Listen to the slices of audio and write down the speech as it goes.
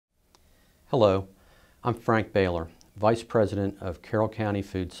Hello, I'm Frank Baylor, Vice President of Carroll County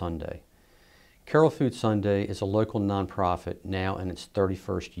Food Sunday. Carroll Food Sunday is a local nonprofit now in its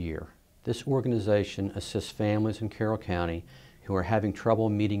 31st year. This organization assists families in Carroll County who are having trouble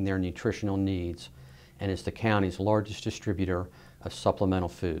meeting their nutritional needs and is the county's largest distributor of supplemental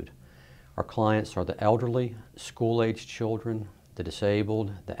food. Our clients are the elderly, school-aged children, the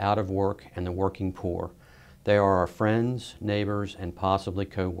disabled, the out of work, and the working poor. They are our friends, neighbors, and possibly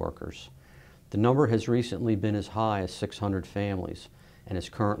co-workers. The number has recently been as high as 600 families and is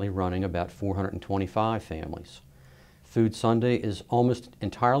currently running about 425 families. Food Sunday is almost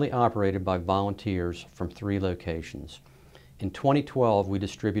entirely operated by volunteers from 3 locations. In 2012, we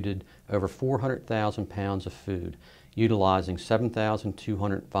distributed over 400,000 pounds of food, utilizing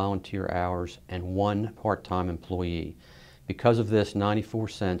 7,200 volunteer hours and 1 part-time employee. Because of this, 94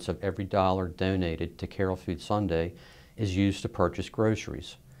 cents of every dollar donated to Carroll Food Sunday is used to purchase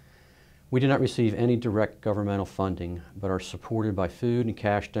groceries. We do not receive any direct governmental funding, but are supported by food and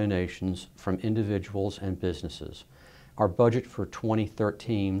cash donations from individuals and businesses. Our budget for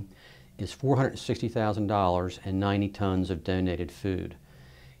 2013 is $460,000 and 90 tons of donated food.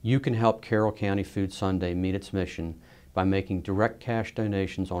 You can help Carroll County Food Sunday meet its mission by making direct cash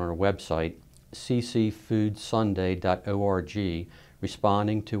donations on our website, ccfoodsunday.org,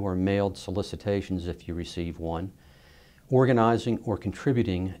 responding to our mailed solicitations if you receive one, organizing or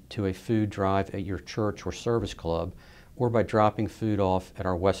contributing to a food drive at your church or service club, or by dropping food off at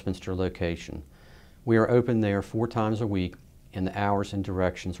our Westminster location. We are open there 4 times a week, and the hours and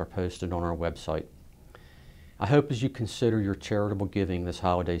directions are posted on our website. I hope as you consider your charitable giving this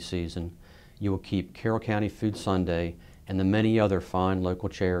holiday season, you will keep Carroll County Food Sunday and the many other fine local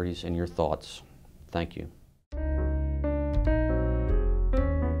charities in your thoughts. Thank you.